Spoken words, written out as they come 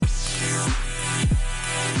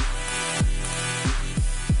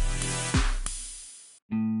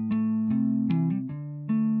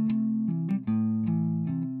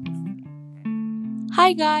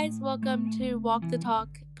Hi, guys. Welcome to Walk the Talk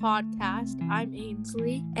podcast. I'm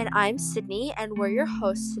Ainsley. And I'm Sydney, and we're your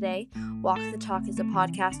hosts today. Walk the Talk is a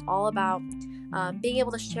podcast all about being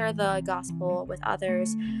able to share the gospel with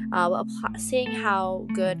others, seeing how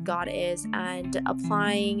good God is, and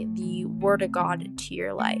applying the Word of God to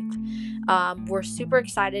your life. We're super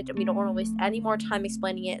excited, and we don't want to waste any more time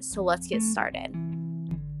explaining it, so let's get started.